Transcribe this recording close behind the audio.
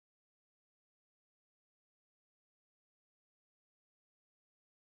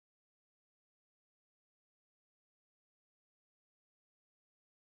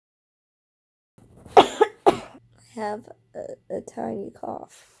have a tiny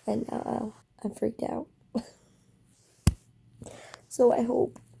cough, and now I'm freaked out. So I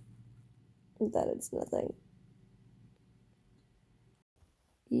hope that it's nothing.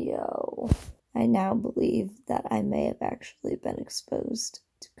 Yo, I now believe that I may have actually been exposed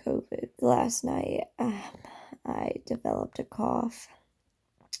to COVID. Last night, I developed a cough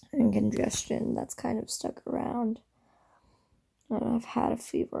and congestion that's kind of stuck around. And I've had a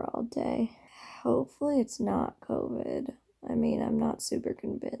fever all day. Hopefully it's not COVID. I mean, I'm not super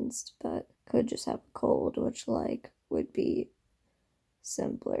convinced, but could just have a cold, which, like, would be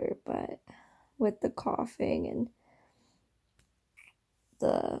simpler, but with the coughing and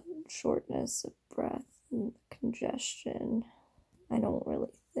the shortness of breath and congestion, I don't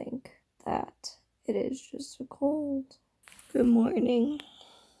really think that it is just a cold. Good morning.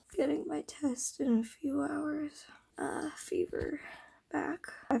 Getting my test in a few hours. Fever back.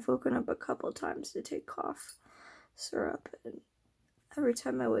 I've woken up a couple times to take cough syrup, and every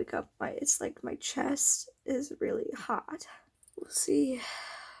time I wake up, it's like my chest is really hot. We'll see.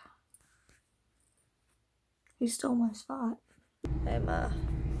 He stole my spot. I'm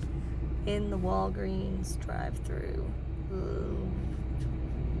in the Walgreens drive-through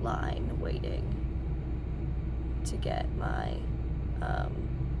line waiting to get my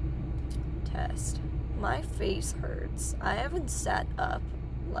test. My face hurts. I haven't sat up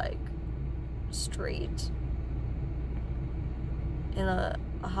like straight in a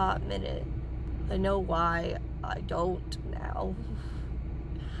hot minute. I know why I don't now.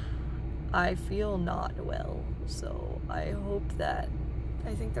 I feel not well, so I hope that,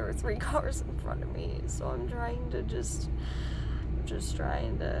 I think there were 3 cars in front of me, so I'm trying to just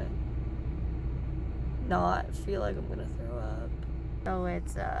trying to not feel like I'm gonna throw up. So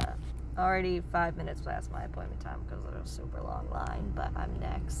it's already 5 minutes past my appointment time because of a super long line, but I'm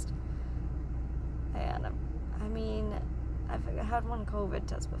next. And I mean, I've had one COVID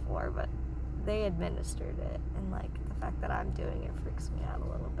test before, but they administered it, and like the fact that I'm doing it freaks me out a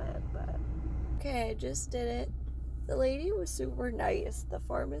little bit, but okay, I just did it. The lady was super nice. The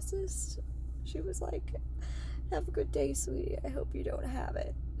pharmacist, she was like, have a good day, sweetie. I hope you don't have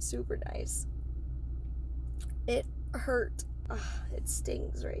it. Super nice. It hurt. It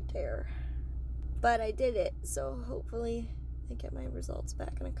stings right there. But I did it, so hopefully I get my results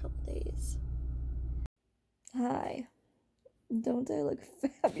back in a couple days. Hi. Don't I look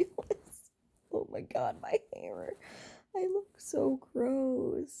fabulous? Oh my god, my hair. I look so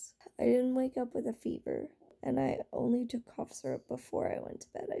gross. I didn't wake up with a fever, and I only took cough syrup before I went to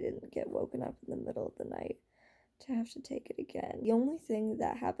bed. I didn't get woken up in the middle of the night to have to take it again. The only thing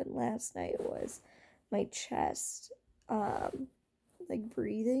that happened last night was my chest, like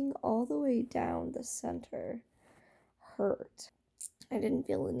breathing all the way down the center hurt. I didn't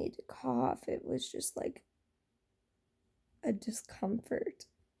feel the need to cough. It was just like a discomfort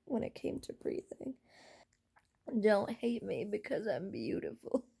when it came to breathing. Don't hate me because I'm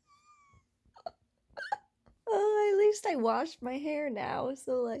beautiful. At least I washed my hair now,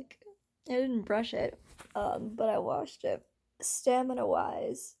 so like I didn't brush it, but I washed it. Stamina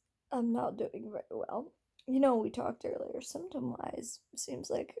wise, I'm not doing very well. You know, we talked earlier, symptom wise, seems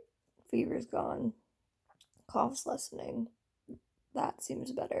like fever's gone, cough's lessening. That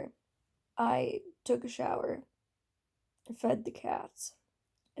seems better. I took a shower, fed the cats,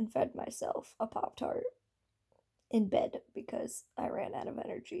 and fed myself a Pop-Tart in bed because I ran out of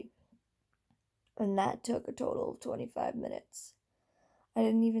energy. And that took a total of 25 minutes. I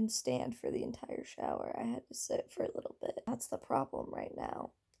didn't even stand for the entire shower. I had to sit for a little bit. That's the problem right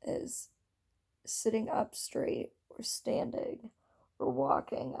now, is sitting up straight or standing or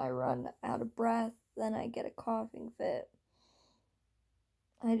walking. I run out of breath, then I get a coughing fit.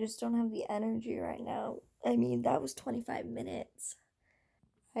 I just don't have the energy right now. I mean, that was 25 minutes.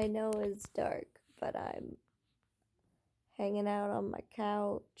 I know it's dark, but I'm hanging out on my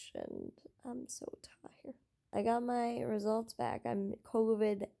couch and I'm so tired. I got my results back. I'm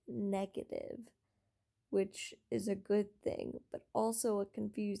COVID negative, which is a good thing, but also a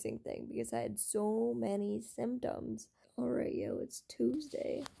confusing thing because I had so many symptoms. Alright, yo, it's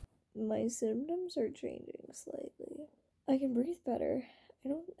Tuesday. My symptoms are changing slightly. I can breathe better.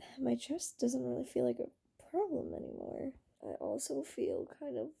 My chest doesn't really feel like a problem anymore. I also feel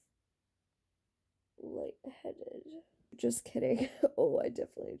kind of lightheaded. Just kidding. Oh, I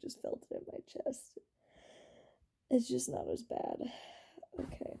definitely just felt it in my chest. It's just not as bad.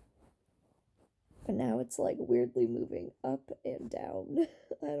 Okay. But now it's like weirdly moving up and down.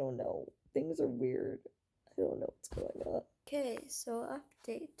 I don't know. Things are weird. I don't know what's going on. Okay, so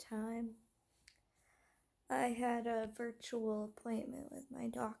update time. I had a virtual appointment with my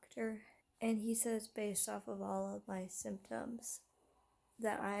doctor. And he says, based off of all of my symptoms,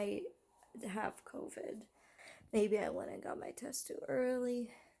 that I have COVID. Maybe I went and got my test too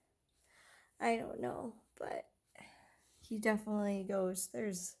early. I don't know, but he definitely goes,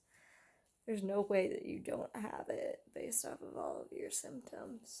 there's no way that you don't have it based off of all of your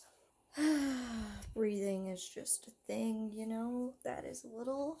symptoms. Breathing is just a thing, you know, that is a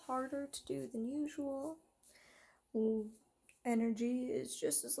little harder to do than usual. Energy is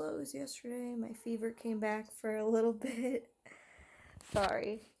just as low as yesterday. My fever came back for a little bit.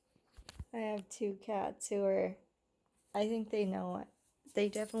 Sorry. I have 2 cats who are, I think they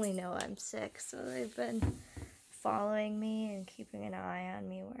definitely know I'm sick, so they've been following me and keeping an eye on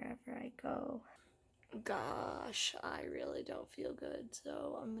me wherever I go. Gosh, I really don't feel good,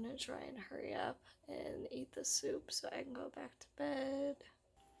 so I'm gonna try and hurry up and eat the soup so I can go back to bed.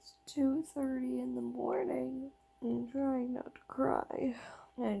 It's 2:30 in the morning. I'm trying not to cry.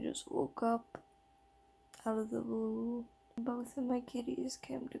 I just woke up out of the blue. Both of my kitties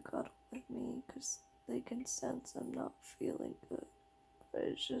came to cuddle with me because they can sense I'm not feeling good. But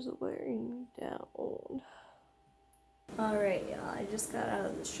it's just wearing me down. Alright, y'all, I just got out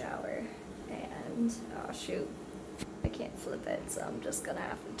of the shower and, oh shoot, I can't flip it, so I'm just gonna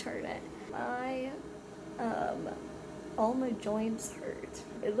have to turn it. All my joints hurt.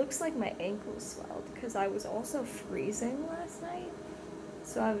 It looks like my ankles swelled because I was also freezing last night.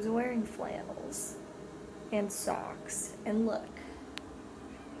 So I was wearing flannels and socks, and look.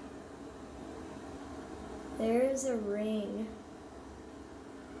 There's a ring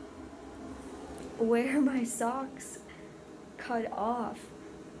where my socks cut off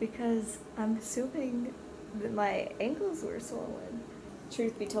because I'm assuming that my ankles were swollen.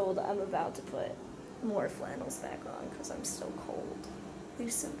 Truth be told, I'm about to put more flannels back on because I'm still cold.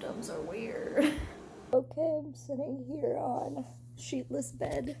 These symptoms are weird. Okay, I'm sitting here on sheetless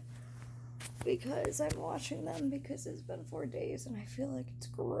bed because I'm watching them because it's been 4 days and I feel like it's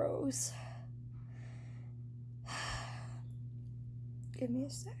gross. Give me a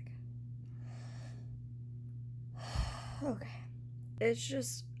sec. Okay. It's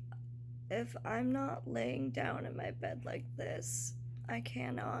just, if I'm not laying down in my bed like this, I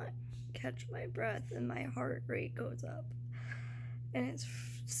cannot catch my breath and my heart rate goes up. And it's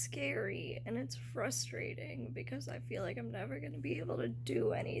scary and it's frustrating because I feel like I'm never going to be able to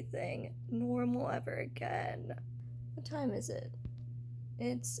do anything normal ever again. What time is it?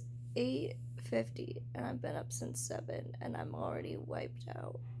 It's 8:50 and I've been up since 7 and I'm already wiped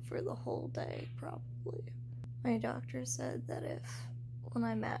out for the whole day probably. My doctor said that when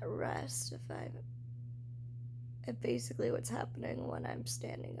I'm at rest, if basically what's happening when I'm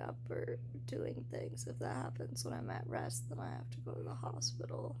standing up or doing things, if that happens when I'm at rest, then I have to go to the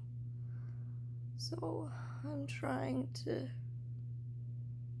hospital. So I'm trying to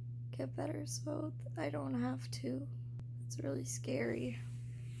get better so I don't have to. It's really scary.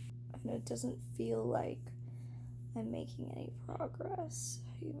 And it doesn't feel like I'm making any progress,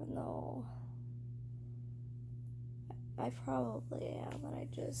 even though I probably am, and I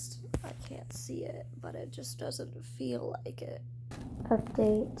can't see it, but it just doesn't feel like it.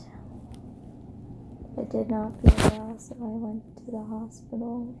 Update. I did not feel well, so I went to the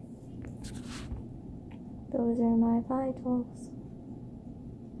hospital. Those are my vitals.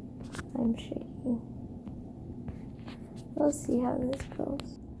 I'm shaking. We'll see how this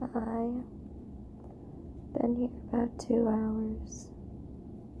goes. I've been here about 2 hours.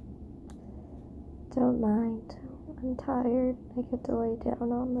 Don't mind. I'm tired. I get to lay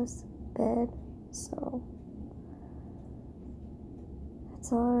down on this bed, so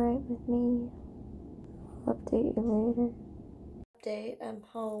it's alright with me. I'll update you later. Update, I'm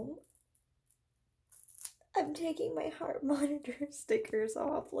home. I'm taking my heart monitor stickers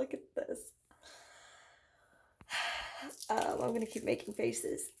off. Look at this. I'm gonna keep making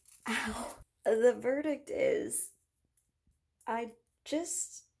faces. Ow. The verdict is I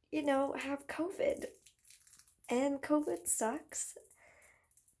just, have COVID. And COVID sucks.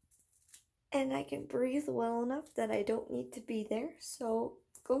 And I can breathe well enough that I don't need to be there, so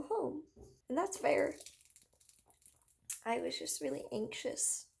go home. And that's fair. I was just really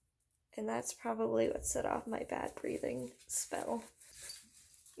anxious. And that's probably what set off my bad breathing spell.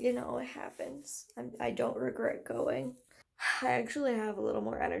 It happens. I don't regret going. I actually have a little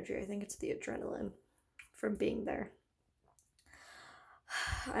more energy. I think it's the adrenaline from being there.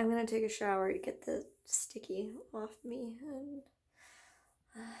 I'm gonna take a shower to get the sticky off me and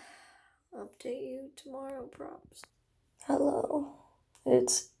update you tomorrow, props. Hello.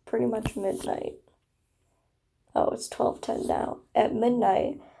 It's pretty much midnight. Oh, it's 12:10 now. At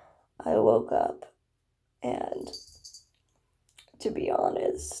midnight, I woke up and, to be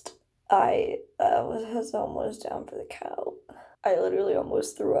honest, I was almost down for the count. I literally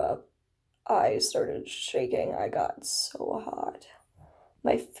almost threw up. I started shaking. I got so hot.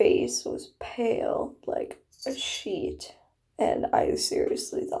 My face was pale like a sheet. And I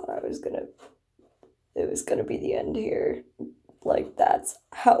seriously thought it was gonna be the end here. Like, that's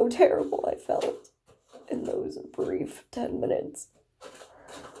how terrible I felt in those brief 10 minutes.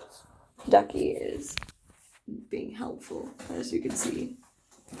 Ducky is being helpful, as you can see.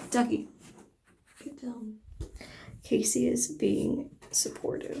 Ducky, get down. Casey is being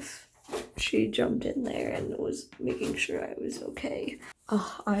supportive. She jumped in there and was making sure I was okay.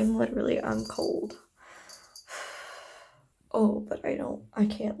 Oh, I'm cold. Oh, but I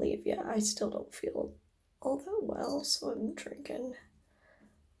can't leave yet. I still don't feel all that well, so I'm drinking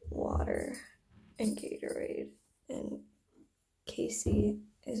water and Gatorade. And Casey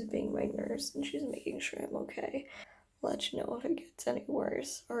is being my nurse and she's making sure I'm okay. I'll let you know if it gets any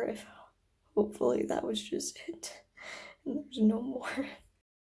worse, or if hopefully that was just it and there's no more.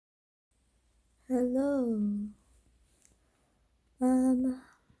 Hello.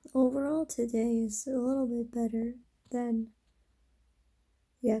 Overall today is a little bit better than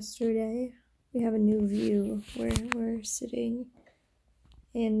yesterday. We have a new view where we're sitting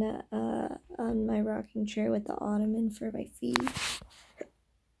in on my rocking chair with the ottoman for my feet.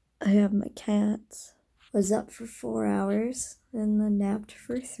 I have my cats. Was up for 4 hours and then napped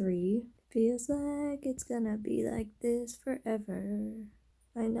for 3. Feels like it's gonna be like this forever.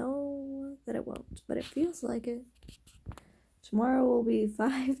 I know that it won't, but it feels like it. Tomorrow will be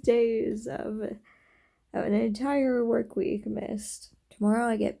 5 days of an entire work week missed. Tomorrow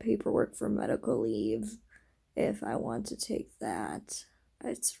I get paperwork for medical leave if I want to take that.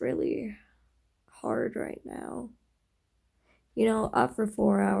 It's really hard right now. You know, up for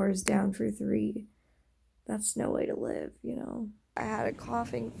 4 hours, down for 3. That's no way to live, you know. I had a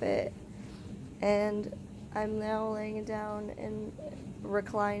coughing fit, and I'm now laying down and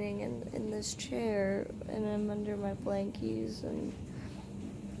reclining in this chair, and I'm under my blankies, and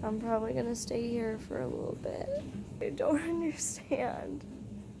I'm probably gonna stay here for a little bit. I don't understand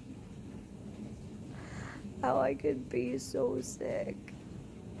how I could be so sick,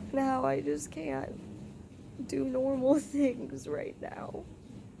 and how I just can't do normal things right now.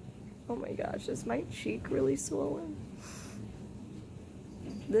 Oh my gosh, is my cheek really swollen?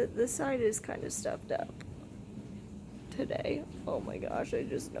 The side is kind of stuffed up today. Oh my gosh, I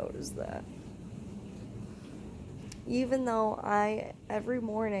just noticed that. Even though every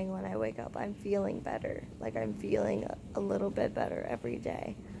morning when I wake up, I'm feeling better. Like, I'm feeling a little bit better every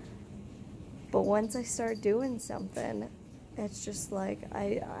day. But once I start doing something, it's just like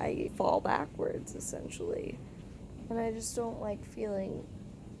I fall backwards, essentially. And I just don't like feeling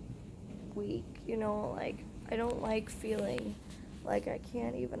weak, you know? Like, I don't like feeling like I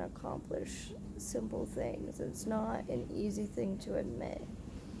can't even accomplish simple things. It's not an easy thing to admit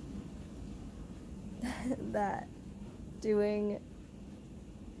that doing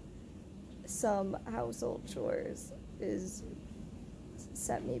some household chores is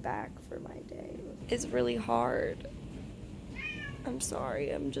set me back for my day. It's really hard. I'm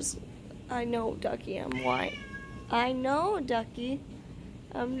sorry, I know, Ducky, I know, Ducky.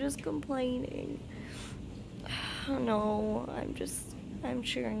 I'm just complaining. No, I'm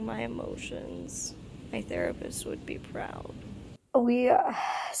sharing my emotions. My therapist would be proud. We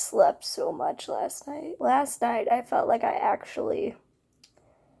slept so much last night. Last night, I felt like I actually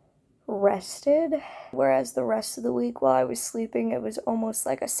rested, whereas the rest of the week while I was sleeping, it was almost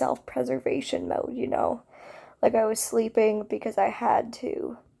like a self-preservation mode, you know? Like, I was sleeping because I had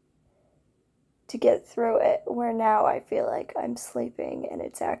to get through it, where now I feel like I'm sleeping and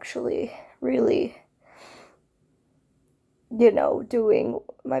it's actually really, you know,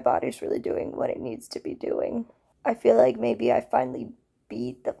 my body's really doing what it needs to be doing. I feel like maybe I finally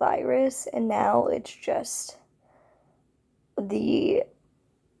beat the virus and now it's just the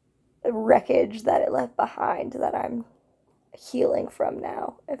wreckage that it left behind that I'm healing from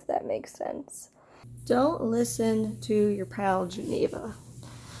now, if that makes sense. Don't listen to your pal Geneva.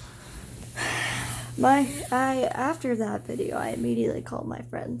 After that video, I immediately called my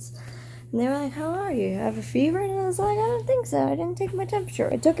friends. And they were like, how are you? Have a fever? And I was like, I don't think so. I didn't take my temperature.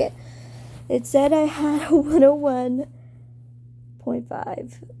 I took it. It said I had a 101.5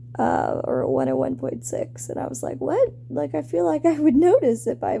 or 101.6. And I was like, what? Like, I feel like I would notice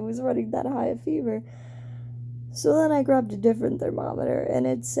if I was running that high of fever. So then I grabbed a different thermometer and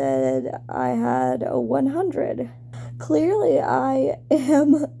it said I had a 100. Clearly, I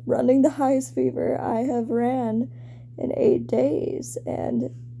am running the highest fever I have ran in 8 days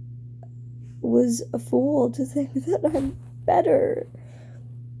and was a fool to think that I'm better.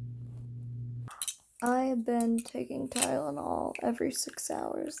 I have been taking Tylenol every 6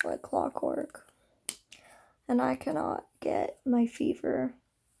 hours like clockwork, and I cannot get my fever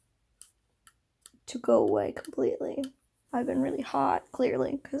to go away completely. I've been really hot,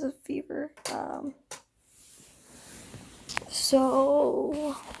 clearly, because of fever.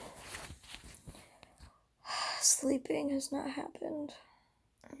 So sleeping has not happened.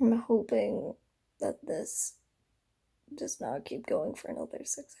 I'm hoping that this does not keep going for another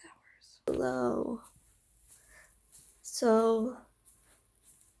 6 hours. Hello. So,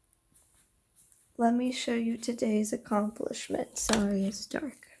 let me show you today's accomplishment. Sorry, it's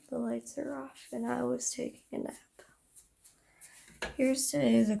dark. The lights are off, and I was taking a nap. Here's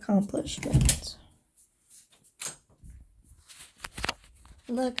today's accomplishment.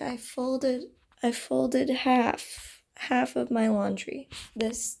 Look, I folded half of my laundry.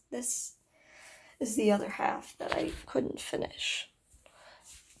 This is the other half that I couldn't finish.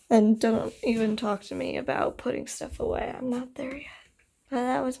 And don't even talk to me about putting stuff away. I'm not there yet. But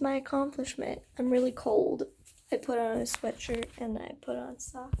that was my accomplishment. I'm really cold. I put on a sweatshirt and I put on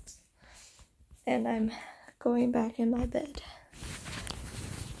socks. And I'm going back in my bed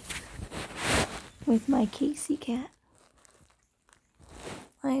with my Casey cat.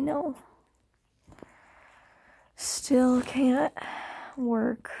 I know. Still can't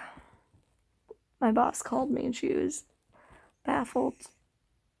work. My boss called me and she was baffled.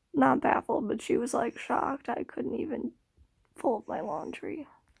 Not baffled, but she was like shocked I couldn't even fold my laundry.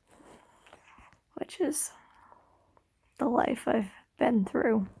 Which is the life I've been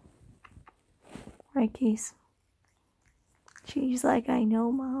through. Right, Keys? She's like, I know,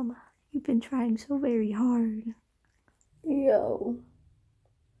 Mom. You've been trying so very hard. Yo.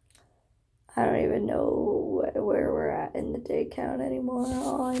 I don't even know where we're at in the day count anymore.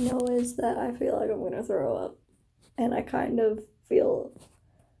 All I know is that I feel like I'm gonna throw up. And I kind of feel,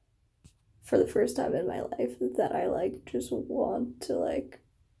 for the first time in my life, that I, like, just want to, like,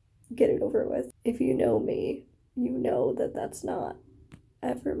 get it over with. If you know me, you know that that's not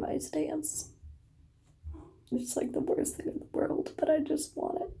ever my stance. It's, like, the worst thing in the world, but I just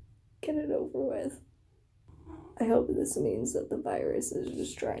want to get it over with. I hope this means that the virus is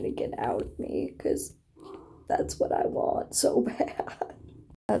just trying to get out of me, because that's what I want so bad.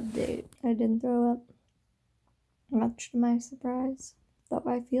 Update. I didn't throw up. Much to my surprise. Though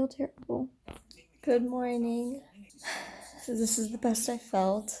I feel terrible. Good morning. So this is the best I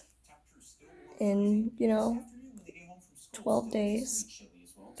felt in, 12 days.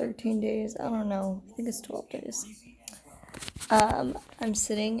 13 days. I don't know. I think it's 12 days. I'm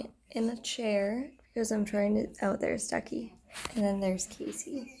sitting in a chair because I'm trying to... Oh, there's Ducky. And then there's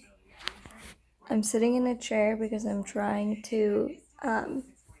Casey. I'm sitting in a chair because I'm trying to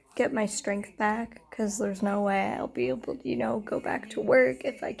get my strength back, because there's no way I'll be able to, go back to work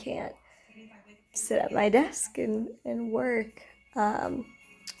if I can't sit at my desk and work. I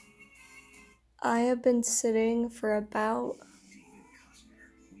have been sitting for about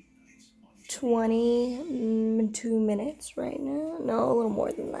 22 minutes right now. No, a little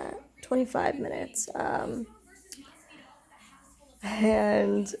more than that. 25 minutes.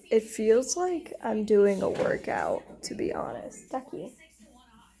 And it feels like I'm doing a workout, to be honest. Ducky.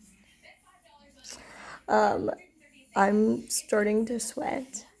 I'm starting to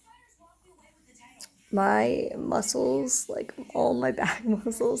sweat. My muscles, like all my back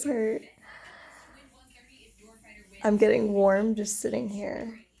muscles hurt. I'm getting warm just sitting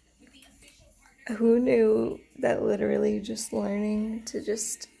here. Who knew that literally just learning to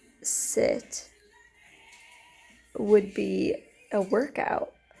just sit would be a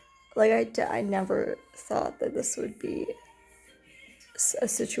workout? Like, I never thought that this would be a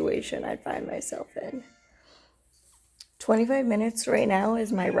situation I'd find myself in. 25 minutes right now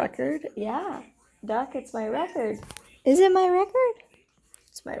is my record. Yeah, Doc, it's my record. Is it my record?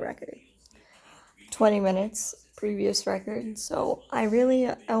 It's my record. 20 minutes, previous record. So I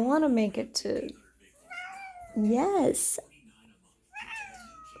want to make it to... Yes.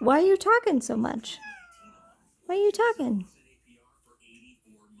 Why are you talking so much? Why are you talking?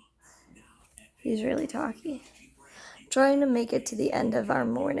 He's really talky. Trying to make it to the end of our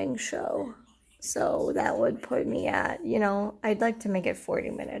morning show. So that would put me at, I'd like to make it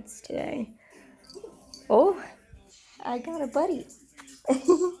 40 minutes today. Oh, I got a buddy.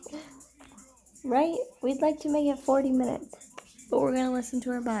 Right? We'd like to make it 40 minutes. But we're going to listen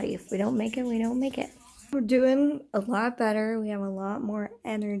to our body. If we don't make it, we don't make it. We're doing a lot better. We have a lot more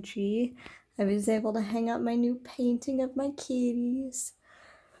energy. I was able to hang up my new painting of my kitties.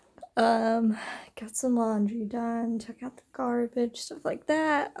 Got some laundry done, took out the garbage, stuff like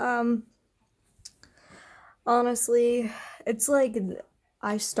that. Honestly, it's like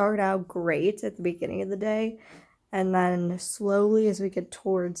I start out great at the beginning of the day, and then slowly as we get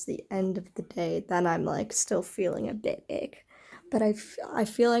towards the end of the day, then I'm like still feeling a bit ick. But I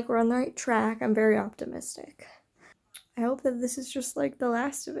feel like we're on the right track. I'm very optimistic. I hope that this is just like the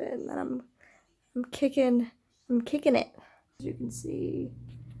last of it, and that I'm kicking it. As you can see,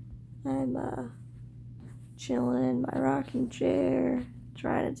 I'm chilling in my rocking chair,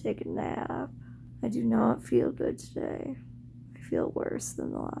 trying to take a nap. I do not feel good today. I feel worse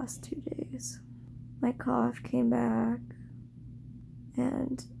than the last 2 days. My cough came back,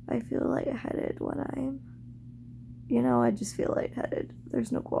 and I feel lightheaded when I just feel lightheaded.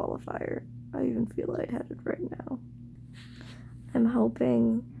 There's no qualifier. I even feel lightheaded right now. I'm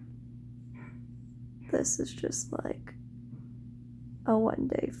hoping this is just like a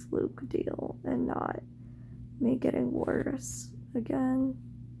one-day fluke deal and not me getting worse again.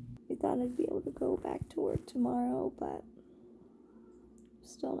 I thought I'd be able to go back to work tomorrow, but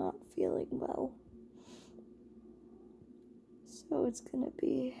still not feeling well. So it's gonna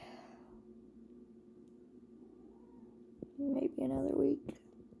be maybe another week.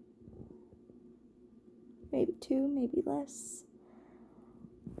 Maybe 2, maybe less.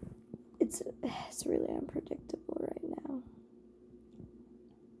 It's really unpredictable right now.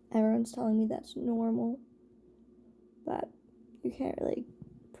 Everyone's telling me that's normal, but you can't really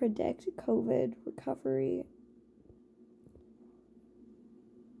predict COVID recovery.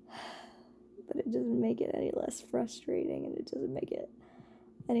 But it doesn't make it any less frustrating, and it doesn't make it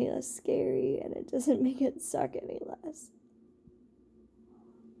any less scary, and it doesn't make it suck any less.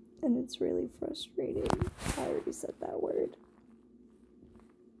 And it's really frustrating. I already said that word.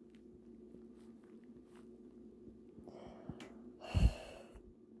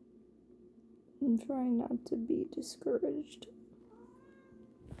 I'm trying not to be discouraged.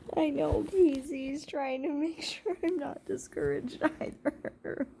 I know Casey's trying to make sure I'm not discouraged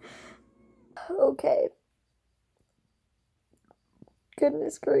either. Okay.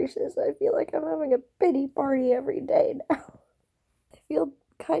 Goodness gracious, I feel like I'm having a pity party every day now. I feel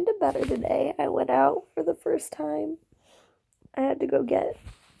kind of better today. I went out for the first time. I had to go get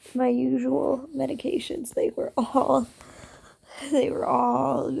my usual medications. They were all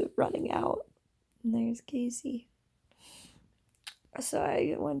running out. And there's Casey. So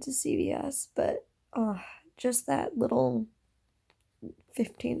I went to CVS, but just that little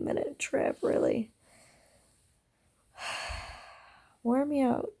 15-minute trip really wore me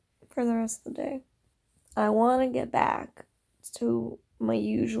out for the rest of the day. I want to get back to my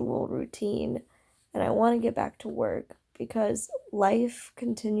usual routine, and I want to get back to work because life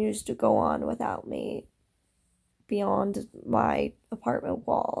continues to go on without me beyond my apartment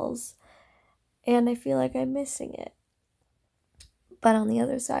walls, and I feel like I'm missing it. But on the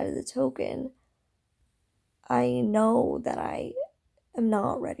other side of the token, I know that I am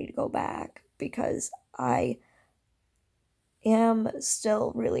not ready to go back because I am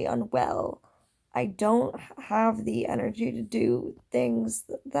still really unwell. I don't have the energy to do things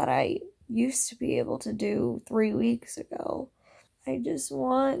that I used to be able to do 3 weeks ago. I just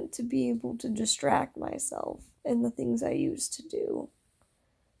want to be able to distract myself in the things I used to do,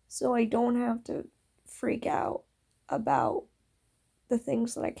 so I don't have to freak out about the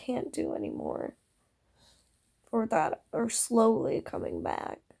things that I can't do anymore, or that are slowly coming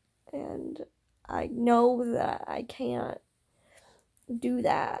back. And I know that I can't do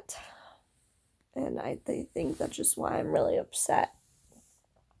that, and I think that's just why I'm really upset.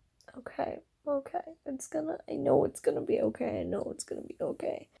 Okay, I know it's gonna be okay.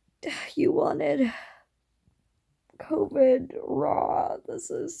 You wanted COVID raw. This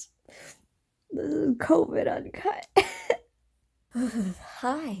is COVID uncut.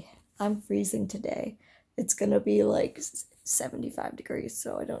 Hi, I'm freezing today. It's gonna be like 75 degrees,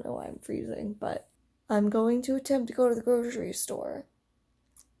 so I don't know why I'm freezing, but I'm going to attempt to go to the grocery store.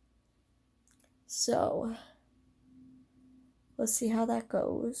 So, let's see how that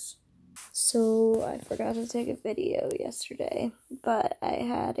goes. So, I forgot to take a video yesterday, but I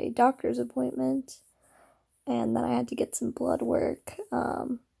had a doctor's appointment, and then I had to get some blood work. I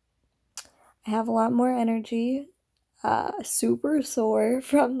have a lot more energy, super sore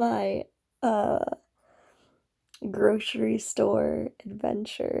from my, grocery store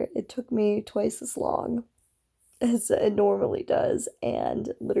adventure. It took me twice as long as it normally does,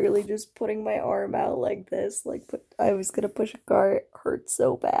 and literally just putting my arm out like this, I was gonna push a cart, hurt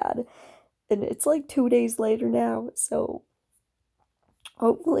so bad. And it's like 2 days later now, so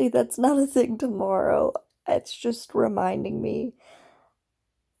hopefully that's not a thing tomorrow. It's just reminding me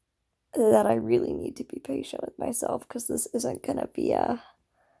that I really need to be patient with myself, because this isn't gonna be a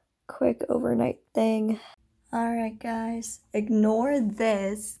quick overnight thing. Alright, guys, ignore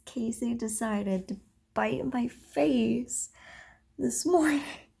this. Casey decided to bite my face this morning.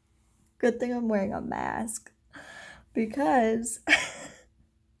 Good thing I'm wearing a mask because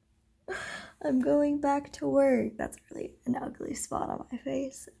I'm going back to work. That's really an ugly spot on my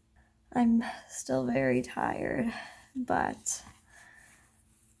face. I'm still very tired, but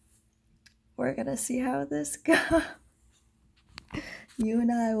we're gonna see how this goes. You and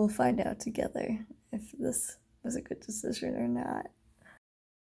I will find out together if this was a good decision or not.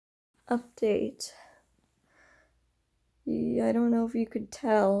 Update. I don't know if you could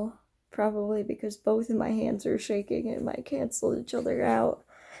tell, probably because both of my hands are shaking and might cancel each other out.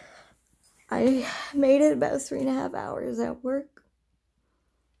 I made it about 3.5 hours at work,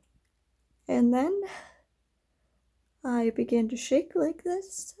 and then I began to shake like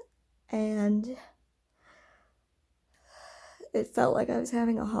this, and it felt like I was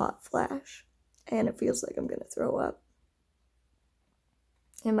having a hot flash, and it feels like I'm gonna throw up.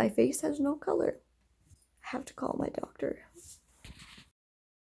 And my face has no color. I have to call my doctor